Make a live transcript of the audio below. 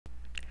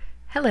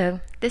Hello,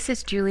 this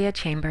is Julia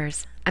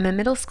Chambers. I'm a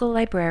middle school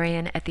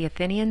librarian at the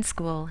Athenian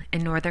School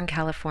in Northern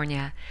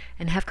California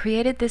and have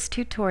created this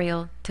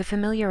tutorial to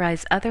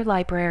familiarize other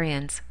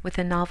librarians with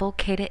the novel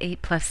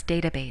K-8 Plus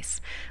database,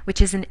 which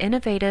is an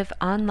innovative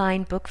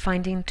online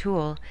bookfinding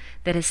tool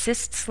that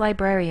assists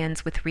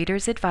librarians with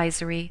reader's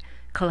advisory,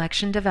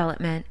 collection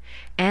development,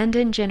 and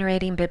in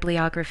generating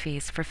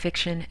bibliographies for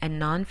fiction and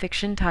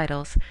nonfiction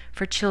titles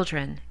for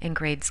children in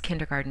grades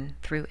kindergarten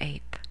through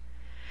 8th.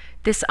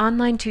 This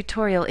online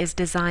tutorial is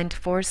designed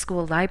for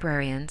school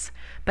librarians,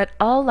 but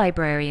all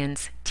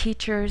librarians,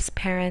 teachers,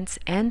 parents,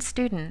 and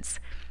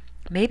students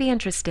may be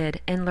interested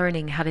in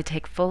learning how to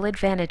take full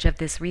advantage of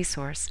this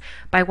resource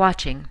by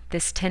watching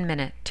this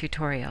 10-minute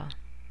tutorial.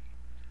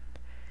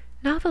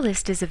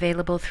 NoveList is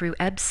available through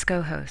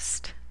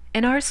EBSCOhost.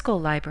 In our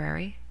school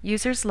library,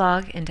 users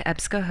log into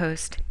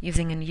EBSCOhost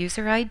using a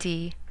user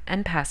ID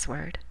and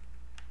password.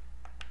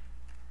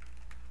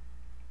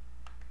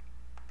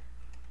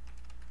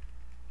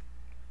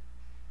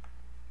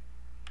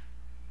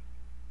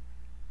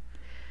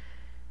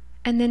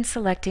 And then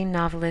selecting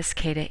NoveList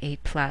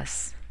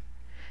K-8+.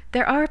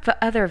 There are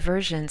other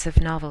versions of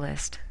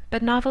NoveList,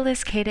 but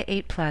NoveList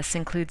K-8+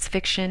 includes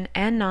fiction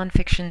and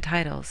nonfiction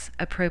titles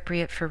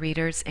appropriate for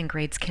readers in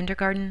grades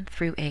kindergarten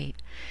through 8.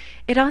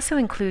 It also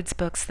includes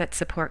books that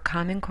support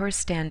Common Core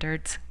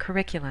Standards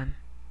curriculum.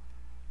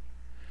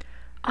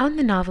 On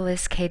the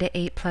NoveList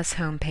K-8+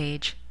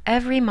 homepage,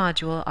 every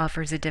module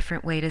offers a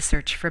different way to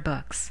search for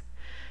books.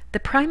 The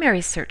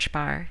primary search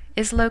bar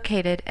is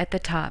located at the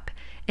top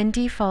and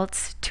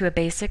defaults to a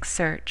basic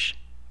search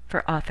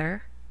for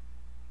author,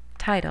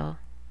 title,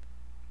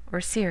 or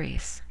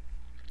series.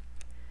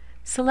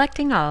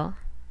 Selecting all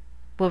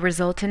will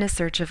result in a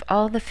search of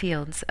all the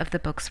fields of the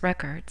book's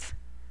records.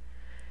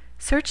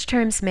 Search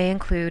terms may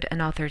include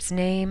an author's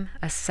name,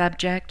 a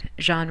subject,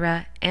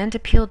 genre, and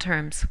appeal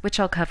terms, which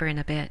I'll cover in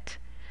a bit.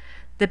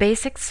 The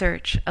basic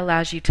search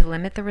allows you to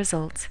limit the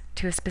results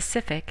to a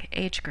specific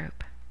age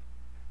group.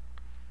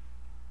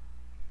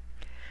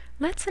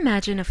 Let's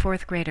imagine a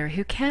fourth grader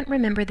who can't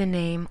remember the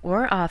name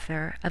or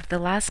author of the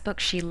last book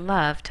she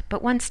loved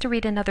but wants to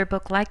read another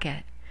book like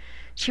it.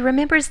 She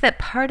remembers that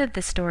part of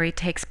the story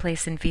takes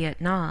place in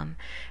Vietnam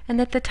and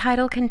that the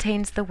title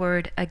contains the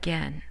word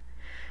again.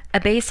 A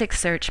basic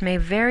search may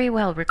very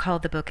well recall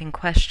the book in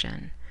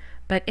question,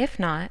 but if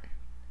not,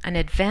 an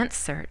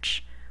advanced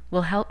search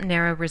will help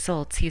narrow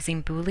results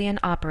using Boolean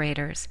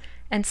operators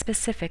and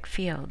specific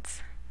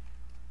fields.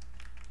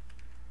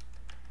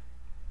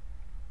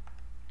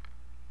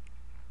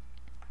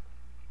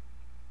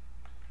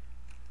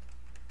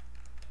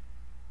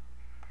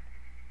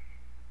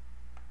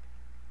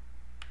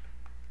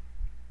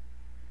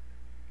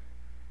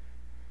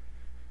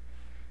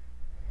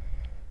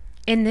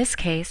 In this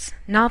case,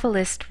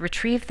 NoveList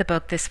retrieved the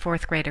book this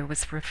fourth grader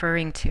was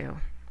referring to.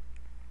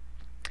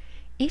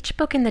 Each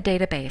book in the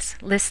database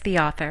lists the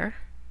author,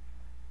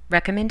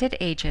 recommended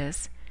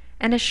ages,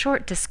 and a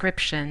short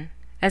description,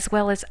 as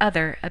well as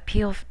other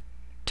appeal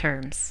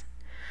terms.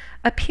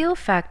 Appeal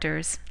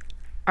factors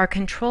are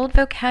controlled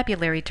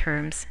vocabulary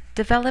terms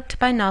developed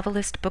by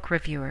NoveList book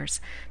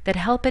reviewers that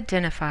help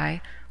identify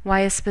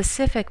why a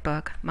specific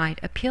book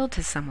might appeal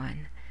to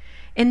someone.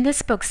 In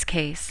this book's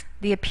case,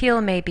 the appeal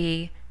may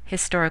be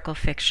historical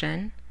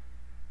fiction,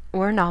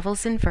 or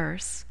novels in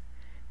verse.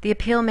 The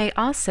appeal may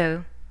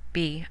also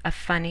be a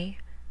funny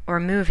or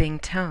moving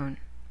tone.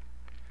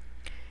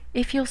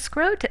 If you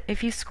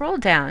scroll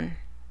down,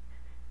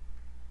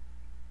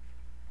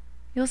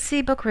 you'll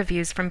see book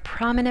reviews from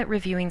prominent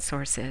reviewing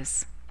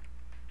sources,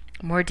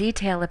 more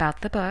detail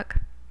about the book,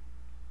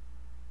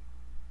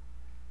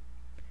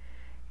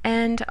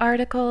 and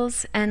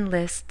articles and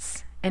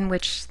lists in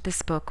which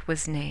this book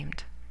was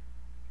named.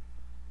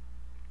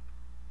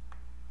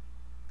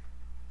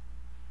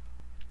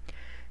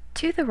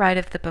 To the right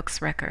of the book's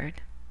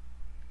record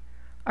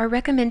are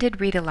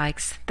recommended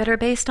read-alikes that are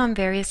based on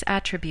various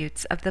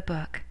attributes of the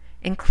book,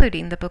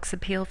 including the book's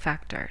appeal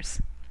factors.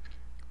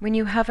 When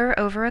you hover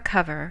over a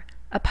cover,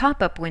 a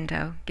pop-up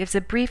window gives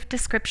a brief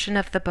description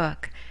of the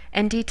book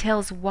and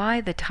details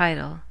why the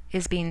title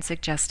is being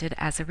suggested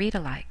as a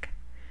read-alike.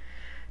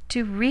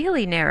 To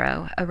really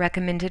narrow a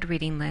recommended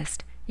reading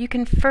list, you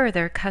can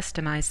further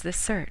customize the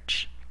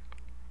search.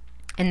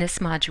 In this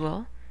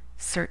module,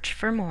 Search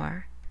for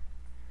More,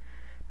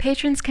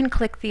 patrons can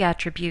click the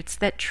attributes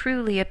that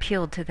truly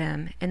appealed to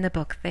them in the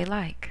book they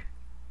like.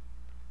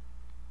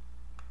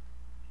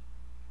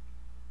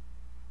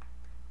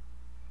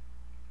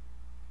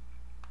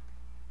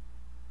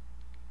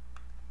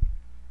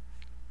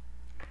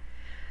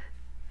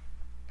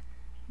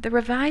 The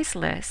revised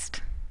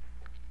list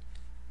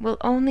will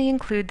only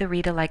include the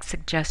read-alike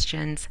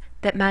suggestions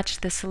that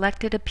match the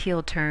selected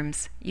appeal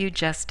terms you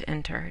just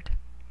entered.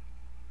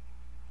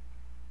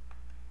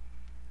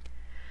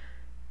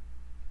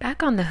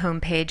 Back on the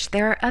home page,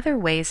 there are other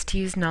ways to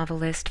use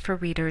NoveList for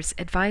readers'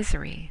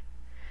 advisory.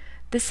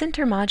 The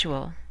Center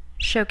module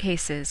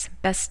showcases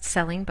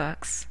best-selling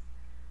books,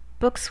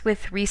 books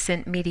with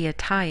recent media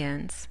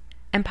tie-ins,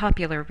 and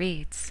popular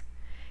reads.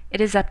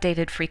 It is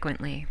updated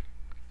frequently.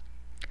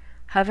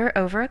 hover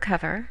over a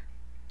cover,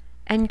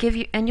 and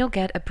you'll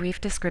get a brief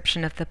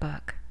description of the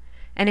book.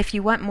 And if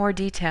you want more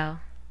detail,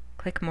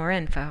 click More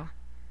Info,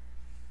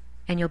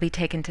 and you'll be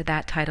taken to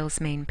that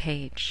title's main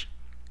page.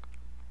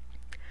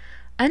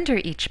 Under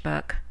each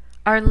book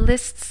are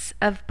lists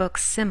of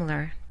books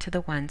similar to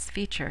the ones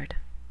featured.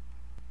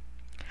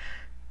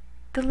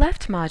 The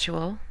left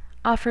module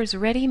offers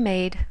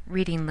ready-made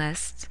reading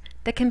lists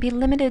that can be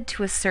limited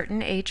to a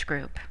certain age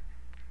group.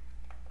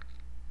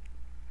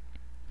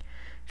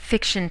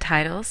 Fiction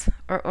titles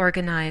are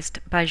organized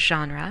by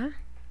genre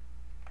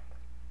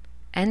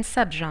and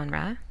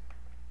subgenre.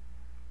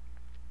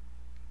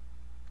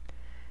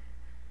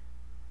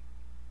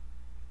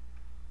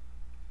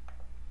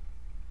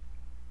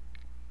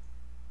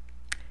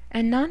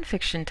 And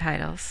nonfiction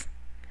titles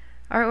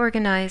are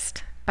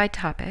organized by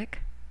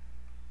topic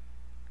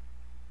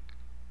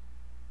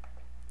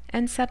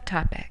and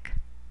subtopic.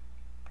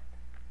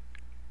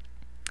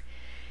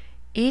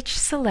 Each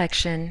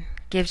selection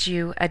gives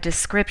you a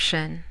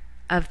description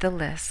of the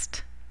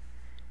list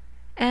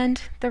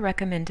and the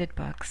recommended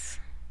books.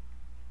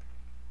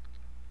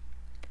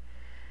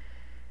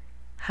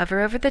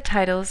 Hover over the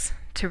titles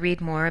to read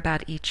more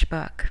about each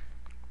book.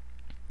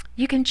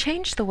 You can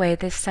change the way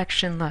this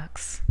section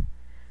looks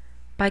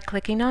by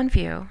clicking on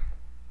View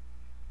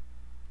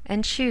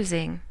and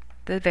choosing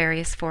the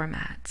various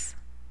formats.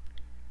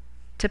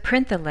 To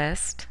print the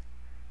list,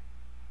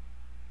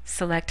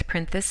 select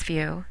Print this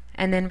view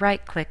and then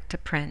right-click to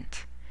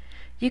print.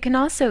 You can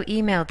also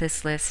email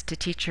this list to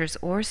teachers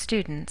or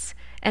students,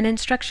 and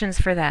instructions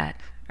for that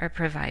are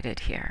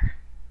provided here.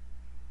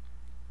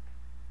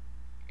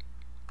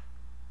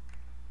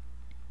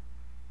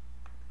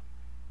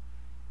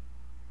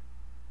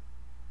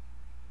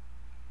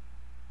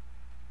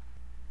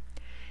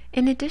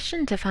 In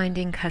addition to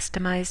finding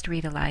customized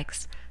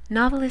read-alikes,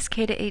 NoveList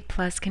K-8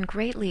 Plus can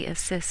greatly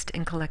assist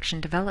in collection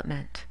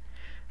development.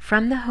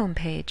 From the home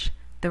page,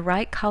 the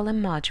right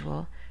column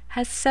module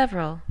has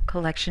several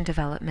collection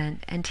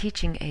development and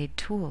teaching aid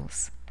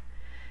tools.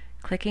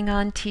 Clicking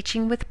on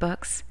Teaching with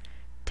Books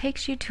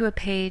takes you to a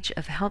page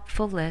of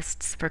helpful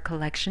lists for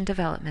collection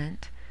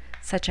development,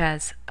 such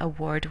as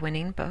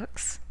award-winning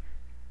books,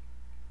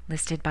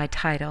 listed by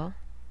title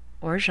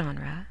or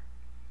genre,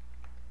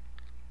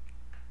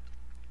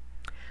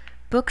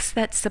 books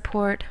that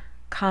support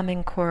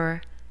Common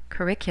Core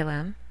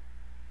curriculum,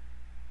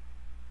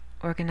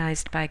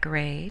 organized by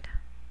grade,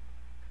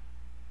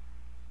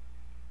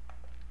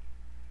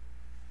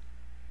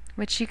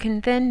 which you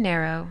can then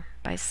narrow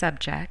by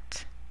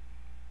subject,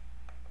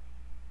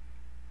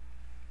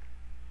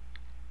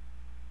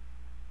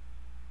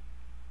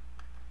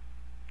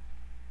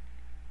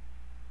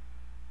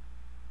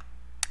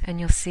 and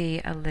you'll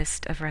see a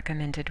list of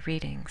recommended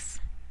readings.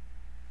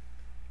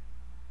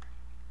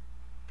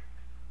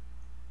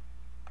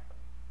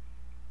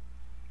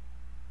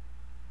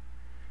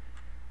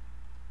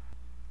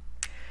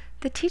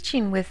 The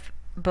Teaching with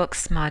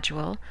Books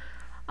module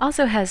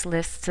also has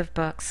lists of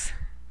books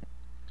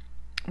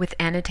with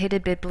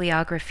annotated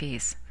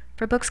bibliographies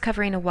for books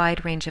covering a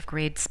wide range of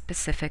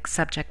grade-specific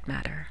subject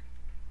matter.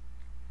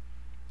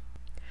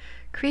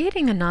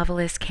 Creating a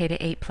NoveList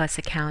K-8 Plus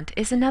account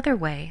is another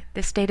way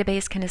this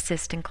database can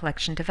assist in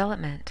collection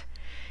development.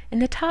 In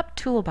the top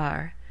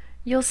toolbar,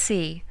 you'll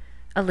see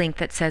a link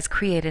that says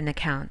Create an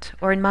Account,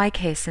 or in my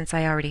case, since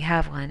I already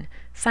have one,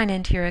 sign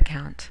into your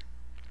account.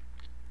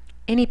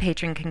 Any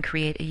patron can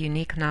create a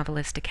unique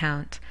NoveList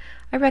account.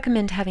 I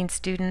recommend having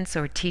students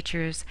or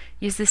teachers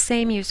use the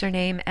same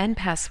username and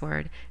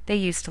password they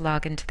use to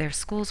log into their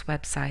school's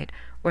website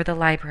or the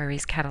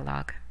library's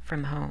catalog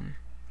from home.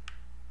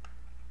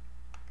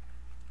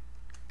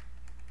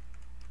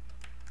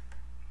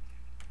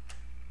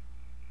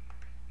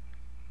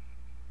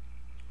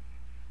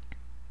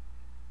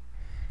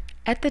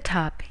 At the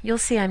top, you'll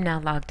see I'm now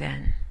logged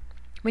in.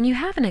 When you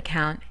have an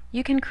account,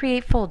 you can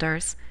create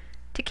folders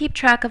to keep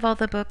track of all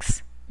the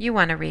books you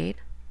want to read,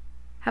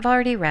 have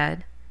already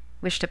read,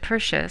 wish to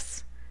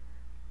purchase,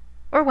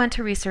 or want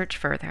to research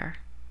further.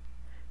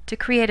 To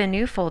create a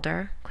new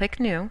folder, click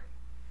New,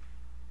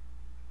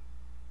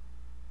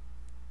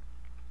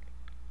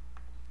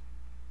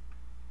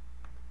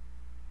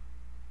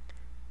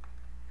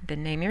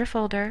 then name your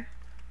folder,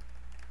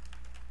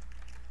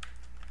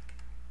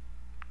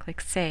 click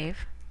Save,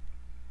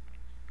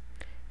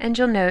 and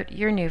you'll note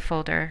your new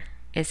folder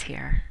is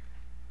here.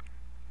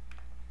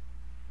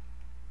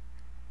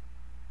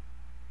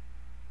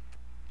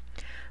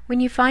 When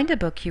you find a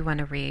book you want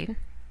to read,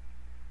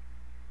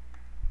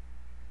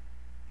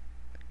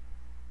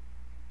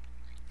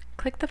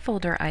 click the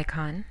folder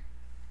icon,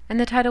 and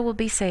the title will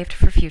be saved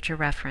for future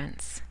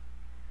reference.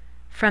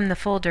 From the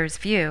folder's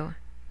view,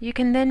 you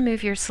can then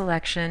move your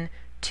selection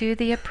to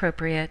the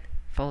appropriate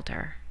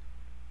folder.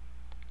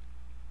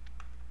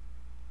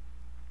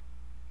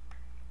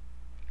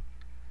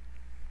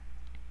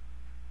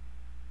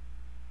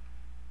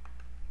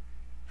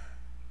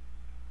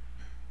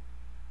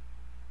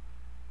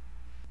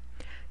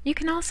 You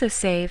can also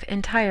save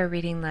entire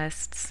reading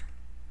lists.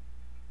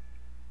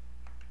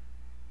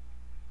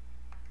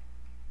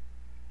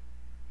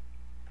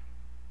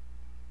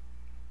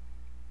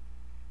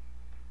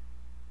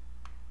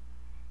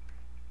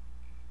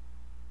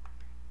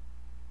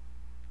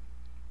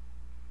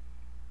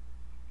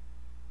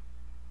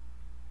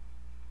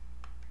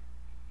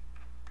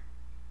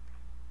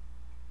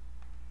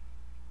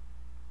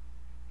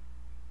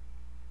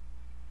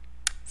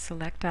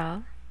 Select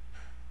all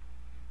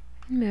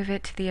and move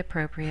it to the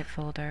appropriate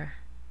folder.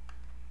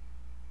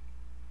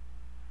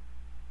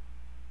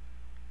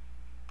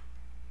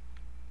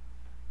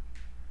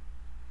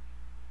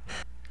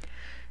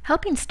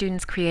 Helping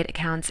students create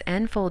accounts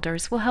and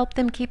folders will help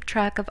them keep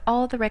track of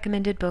all the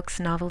recommended books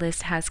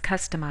NoveList has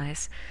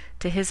customized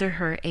to his or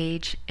her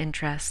age,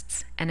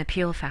 interests, and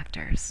appeal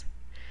factors.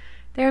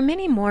 There are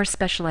many more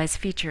specialized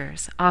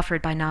features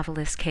offered by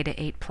NoveList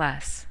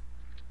K-8+.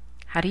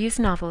 How to use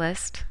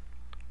NoveList,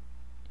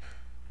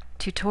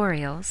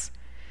 tutorials,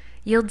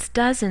 yields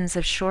dozens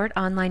of short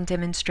online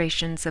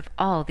demonstrations of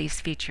all these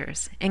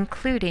features,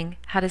 including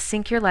how to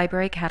sync your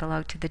library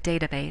catalog to the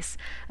database,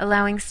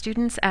 allowing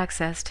students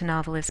access to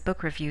NoveList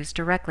book reviews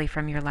directly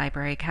from your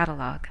library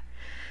catalog.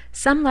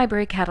 Some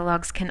library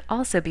catalogs can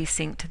also be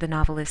synced to the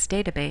NoveList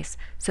database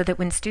so that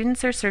when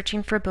students are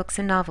searching for books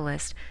in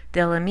NoveList,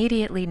 they'll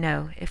immediately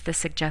know if the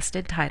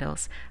suggested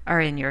titles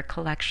are in your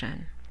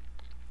collection.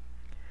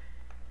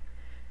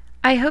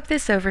 I hope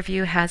this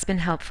overview has been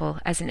helpful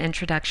as an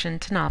introduction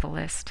to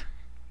NoveList.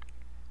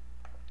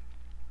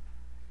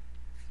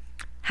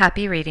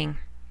 Happy reading!